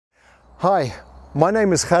Hi, my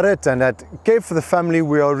name is Gerrit, and at Care for the Family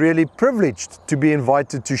we are really privileged to be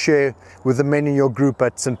invited to share with the men in your group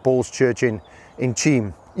at St. Paul's Church in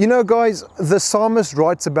Cheam. You know guys, the psalmist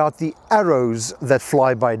writes about the arrows that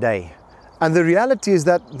fly by day. And the reality is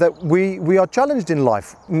that we are challenged in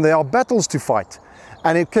life. There are battles to fight.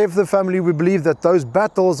 And in Care for the Family we believe that those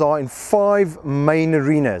battles are in 5 main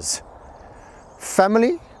arenas: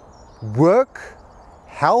 family, work,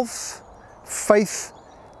 health, faith,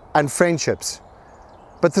 and friendships.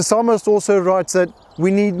 But the psalmist also writes that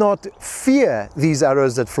we need not fear these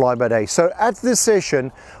arrows that fly by day. So at this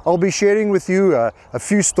session, I'll be sharing with you a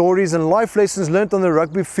few stories and life lessons learned on the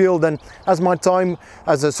rugby field, and as my time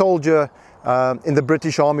as a soldier in the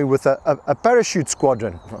British Army with a parachute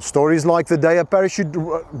squadron. Stories like the day a parachute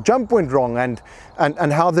jump went wrong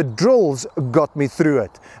and how the drills got me through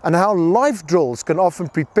it, and how life drills can often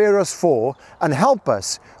prepare us for and help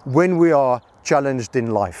us when we are challenged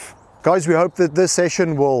in life. Guys, we hope that this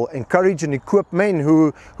session will encourage and equip men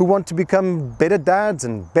who want to become better dads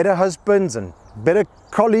and better husbands and better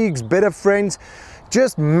colleagues, better friends,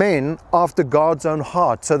 just men after God's own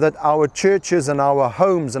heart, so that our churches and our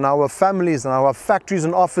homes and our families and our factories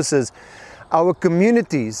and offices, our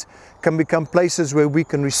communities can become places where we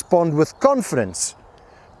can respond with confidence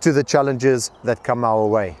to the challenges that come our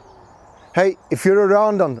way. Hey, if you're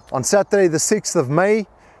around on Saturday the 6th of May,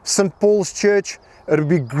 St. Paul's Church, it would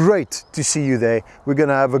be great to see you there. We're going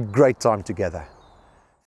to have a great time together.